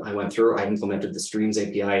limited. I went through, I implemented the streams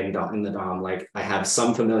API in the DOM. Like I have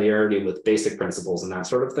some familiarity with basic principles and that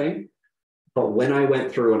sort of thing. But when I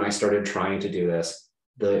went through and I started trying to do this,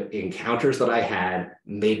 the encounters that I had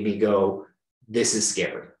made me go, this is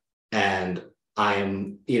scary. And I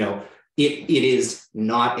am, it is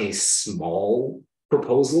not a small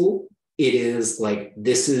proposal. It is like,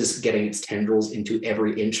 this is getting its tendrils into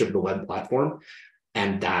every inch of the web platform.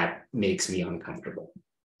 And that makes me uncomfortable.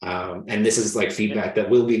 And this is like feedback that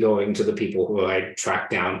will be going to the people who I track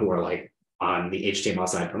down who are like on the HTML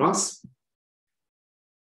side from us.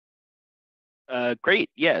 Great.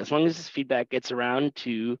 Yeah, as long as this feedback gets around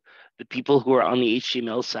to the people who are on the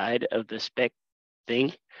HTML side of the spec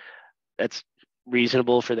thing, that's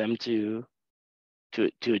reasonable for them to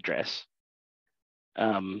to address.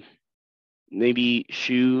 Maybe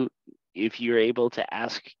Shu, if you're able to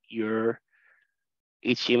ask your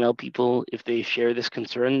HTML people if they share this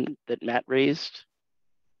concern that Matt raised.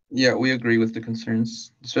 Yeah, we agree with the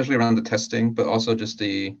concerns, especially around the testing, but also just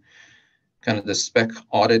the kind of the spec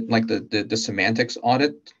audit, like the semantics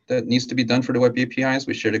audit that needs to be done for the web APIs.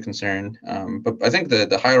 We share the concern, but I think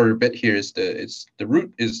the higher bit here is the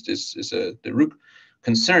root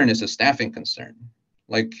concern is a staffing concern.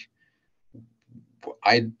 Like,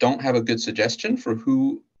 I don't have a good suggestion for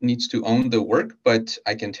who needs to own the work, but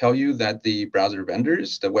I can tell you that the browser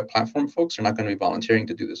vendors, the web platform folks, are not going to be volunteering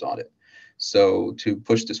to do this audit. So to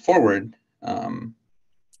push this forward,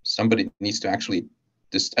 somebody needs to actually,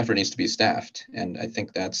 this effort needs to be staffed, and I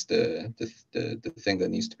think that's the thing that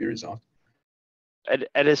needs to be resolved.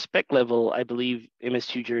 At a spec level, I believe MS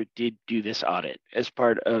Tutor did do this audit as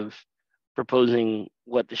part of proposing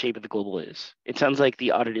what the shape of the global is. It sounds like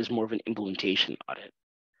the audit is more of an implementation audit.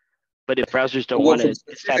 But if browsers don't want to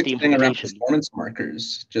staff the implementation, performance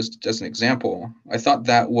markers, just an example, I thought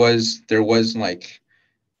that there was like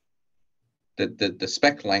the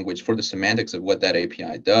spec language for the semantics of what that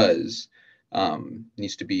API does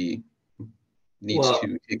needs to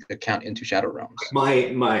take account into ShadowRealms.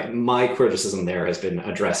 My criticism there has been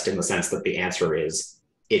addressed in the sense that the answer is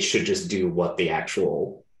it should just do what the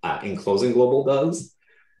actual enclosing global does,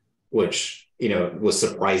 which was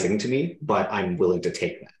surprising to me, but I'm willing to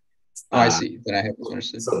take that. Oh, I see. Then I have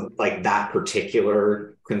understood. So like that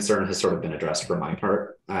particular concern has sort of been addressed for my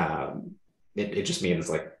part. It just means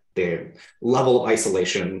like the level of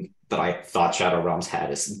isolation that I thought ShadowRealms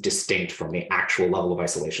had is distinct from the actual level of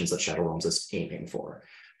isolations that ShadowRealms is aiming for.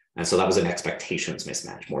 And so that was an expectations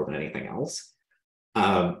mismatch more than anything else.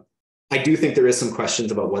 I do think there is some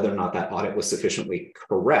questions about whether or not that audit was sufficiently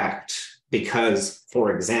correct, because,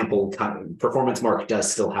 for example, performance mark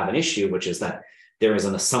does still have an issue, which is that there is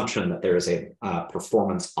an assumption that there is a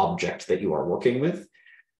performance object that you are working with.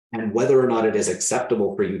 And whether or not it is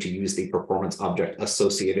acceptable for you to use the performance object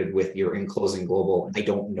associated with your enclosing global, I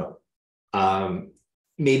don't know.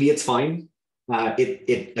 Maybe it's fine.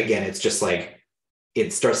 Again, it's just like,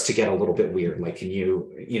 it starts to get a little bit weird. Like,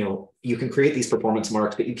 you can create these performance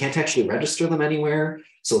marks, but you can't actually register them anywhere.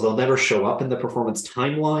 So they'll never show up in the performance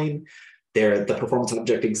timeline. The performance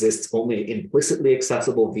object exists only implicitly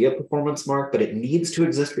accessible via performance mark, but it needs to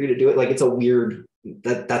exist for you to do it. Like, it's a weird,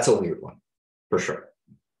 that's a weird one for sure.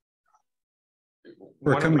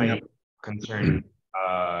 One of my concerns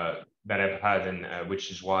that I've had, and which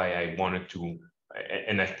is why I wanted to,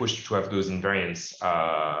 and I've pushed to have those invariants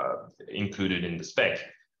included in the spec,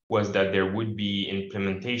 was that there would be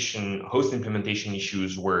host implementation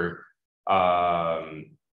issues where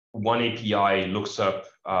one API looks up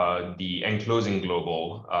the enclosing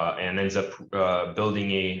global and ends up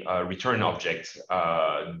building a return object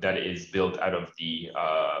that is built out of the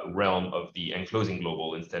realm of the enclosing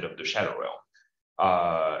global instead of the shadow realm.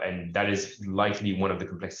 And that is likely one of the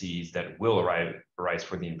complexities that will arise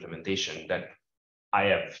for the implementation that I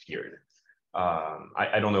have feared.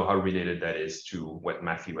 I don't know how related that is to what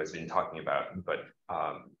Matthew has been talking about, but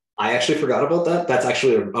I actually forgot about that. That's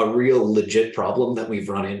actually a real legit problem that we've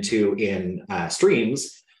run into in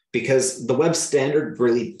streams, because the web standard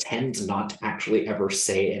really tends not to actually ever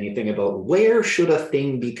say anything about where should a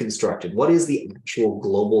thing be constructed? What is the actual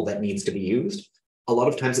global that needs to be used? A lot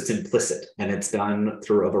of times it's implicit, and it's done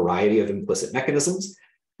through a variety of implicit mechanisms.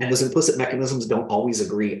 And those implicit mechanisms don't always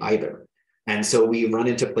agree either. And so we run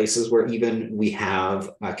into places where even we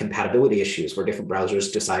have compatibility issues, where different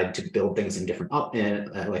browsers decide to build things in different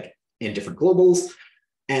in different globals.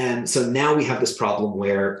 And so now we have this problem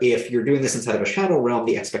where if you're doing this inside of a shadow realm,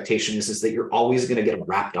 the expectation is that you're always going to get a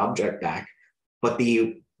wrapped object back. But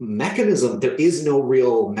the mechanism, there is no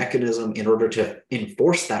real mechanism in order to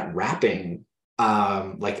enforce that wrapping.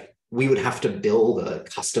 Like, we would have to build a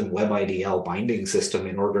custom WebIDL binding system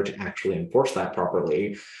in order to actually enforce that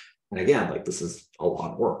properly. And again, like, this is a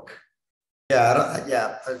lot of work.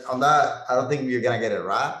 Yeah, on that, I don't think you're gonna get it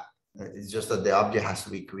wrapped. It's just that the object has to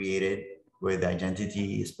be created with the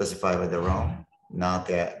identity specified by the realm, not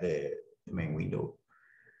the main window.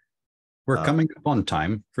 We're coming up on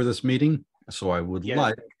time for this meeting, so I would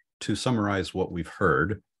like to summarize what we've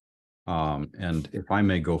heard. And if I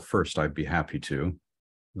may go first, I'd be happy to.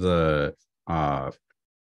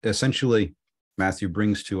 Essentially, Matthew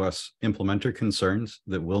brings to us implementer concerns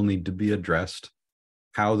that will need to be addressed.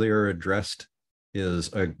 How they are addressed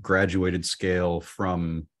is a graduated scale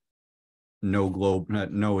from no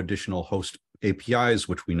additional host APIs,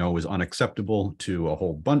 which we know is unacceptable, to a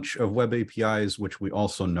whole bunch of web APIs, which we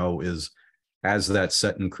also know is As that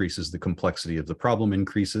set increases, the complexity of the problem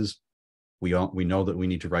increases. We know that we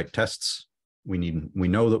need to write tests. We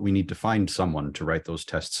know that we need to find someone to write those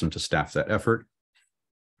tests and to staff that effort.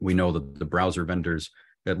 We know that the browser vendors,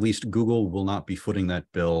 at least Google, will not be footing that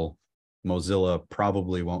bill. Mozilla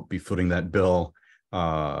probably won't be footing that bill.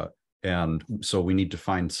 And so we need to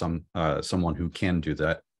find someone who can do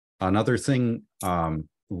that. Another thing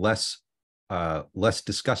less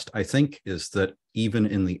discussed, I think, is that even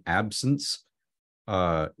in the absence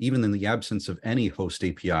of any host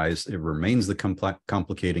APIs, it remains the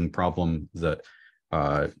complicating problem that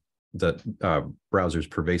browsers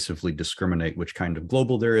pervasively discriminate which kind of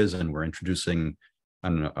global there is, and we're introducing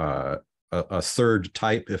a third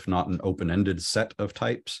type, if not an open-ended set of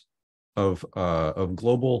types of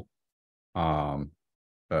global,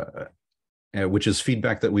 which is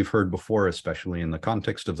feedback that we've heard before, especially in the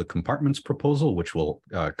context of the compartments proposal, which will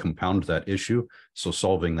compound that issue. So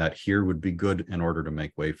solving that here would be good in order to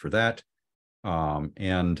make way for that.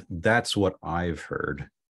 And that's what I've heard.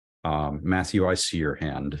 Matthew, I see your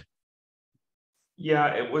hand.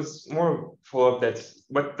 Yeah, it was more follow-up. That's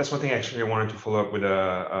one thing actually I wanted to follow up with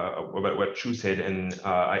about what Chu said, and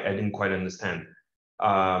I didn't quite understand.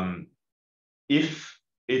 If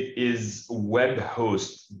it is web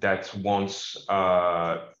host that wants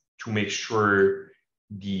to make sure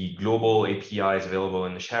the global APIs available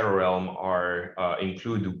in the ShadowRealm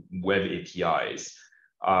include web APIs.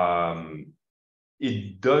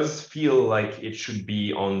 It does feel like it should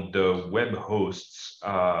be on the web host's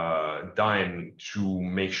dime to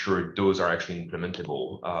make sure those are actually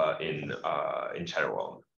implementable in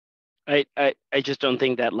ShadowRealm. I just don't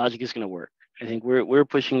think that logic is going to work. I think we're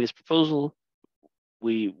pushing this proposal.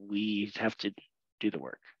 We have to do the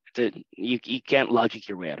work. You can't logic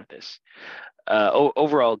your way out of this.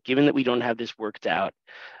 Overall, given that we don't have this worked out,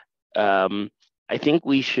 I think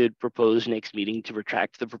we should propose next meeting to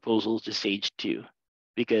retract the proposal to stage 2,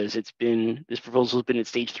 because this proposal has been at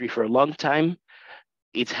stage 3 for a long time.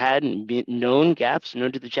 It's had known gaps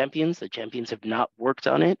known to the champions. The champions have not worked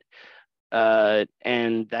on it.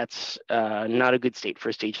 And that's not a good state for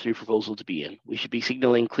a stage 3 proposal to be in. We should be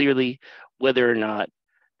signaling clearly whether or not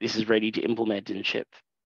this is ready to implement and ship.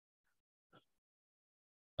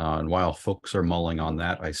 And while folks are mulling on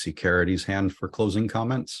that, I see Carity's hand for closing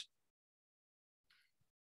comments.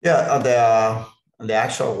 Yeah, on the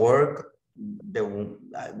actual work,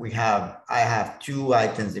 I have 2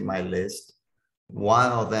 items in my list.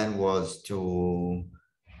 One of them was to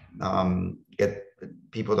get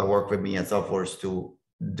people that work with me at Salesforce to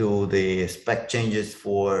do the spec changes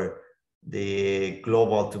for the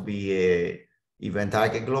global to be a event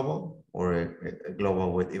target global, or a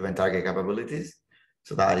global with event target capabilities.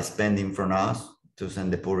 So that is pending from us to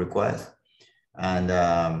send the pull request. And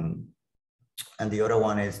the other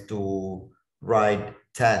one is to write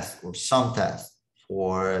tests or some tests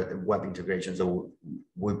for web integration. So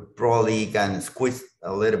we probably can squeeze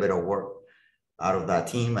a little bit of work out of that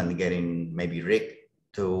team and getting maybe Rick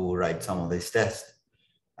to write some of these tests.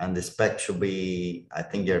 And the spec should be, I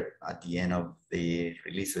think they're at the end of the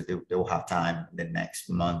release, so they will have time the next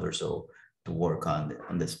month or so to work on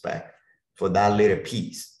the spec for that little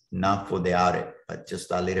piece, not for the audit, but just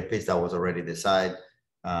that little piece that was already decided.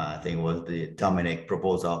 I think it was the Dominic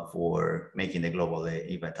proposal for making the global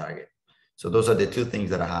event target. So those are the 2 things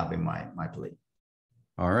that I have in my plate.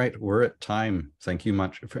 All right, we're at time. Thank you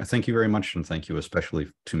very much, and thank you especially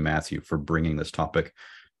to Matthew for bringing this topic.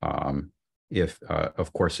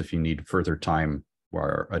 Of course, if you need further time,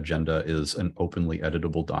 our agenda is an openly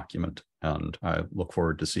editable document, and I look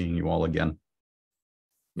forward to seeing you all again.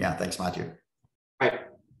 Yeah, thanks, Matthew. All right.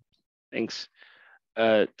 Thanks.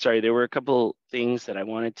 Sorry, there were a couple things that I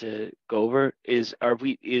wanted to go over. I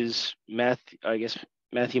guess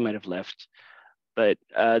Matthew might have left, but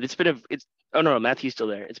oh no, Matthew's still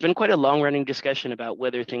there. It's been quite a long-running discussion about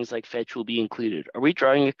whether things like fetch will be included. Are we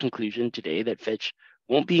drawing a conclusion today that fetch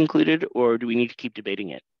won't be included, or do we need to keep debating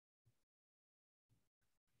it?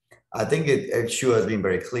 I think it sure has been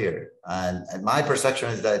very clear. And my perception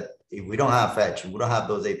is that if we don't have fetch, if we don't have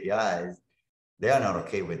those APIs, they are not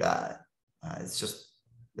okay with that. It's just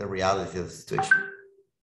the reality of the situation.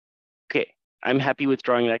 Okay, I'm happy with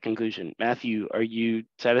drawing that conclusion. Matthew, are you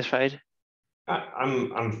satisfied?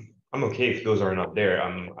 I'm okay if those are not there.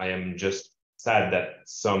 I am just sad that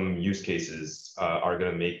some use cases are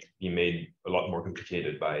going to be made a lot more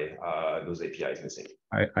complicated by those APIs missing.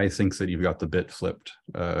 I think that you've got the bit flipped.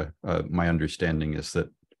 My understanding is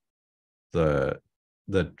that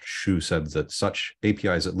that Shu said that such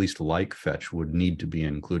APIs, at least like fetch, would need to be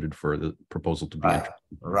included for the proposal to be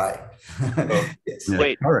right. Yes. Yeah.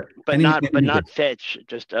 Wait, All right. but not fetch,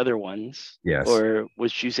 just other ones. Yes. Or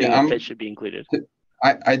was you saying that fetch should be included?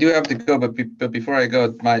 I do have to go, but before I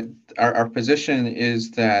go, our position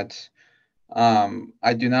is that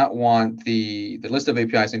I do not want the list of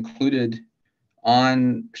APIs included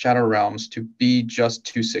on ShadowRealms to be just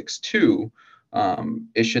 262.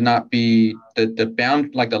 It should not be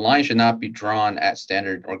the line should not be drawn at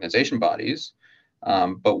standard organization bodies.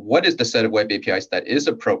 But what is the set of web APIs that is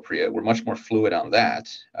appropriate? We're much more fluid on that.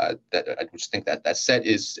 That I just think that set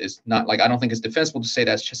is not, like, I don't think it's defensible to say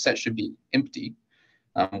that set should be empty.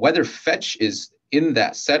 Whether fetch is in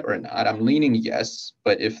that set or not, I'm leaning yes.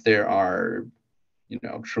 But if there are,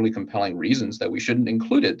 truly compelling reasons that we shouldn't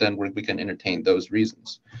include it, then we can entertain those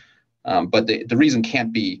reasons. But the reason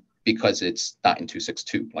can't be because it's not in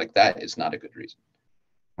 262. Like, that is not a good reason.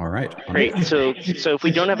 All right. Great. So if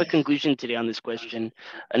we don't have a conclusion today on this question,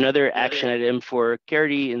 another action item for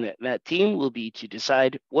Carity and that team will be to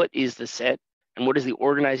decide what is the set and what is the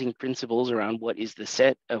organizing principles around what is the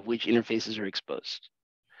set of which interfaces are exposed.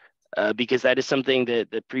 Because that is something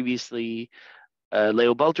that previously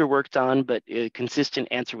Leo Balter worked on, but a consistent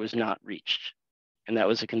answer was not reached. And that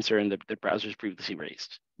was a concern that the browsers previously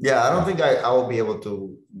raised. Yeah, I don't think I will be able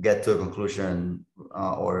to get to a conclusion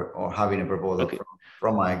or having a proposal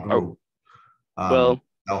from my group. Well,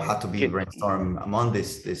 I'll have to be brainstorming among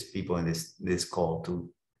these people in this call to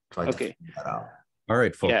try to figure that out. All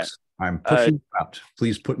right, folks. Yeah. I'm pushing out.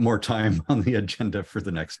 Please put more time on the agenda for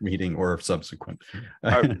the next meeting or subsequent.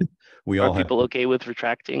 Are people okay with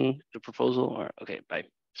retracting the proposal? Or okay, bye.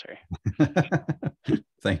 Sorry.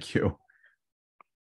 Thank you.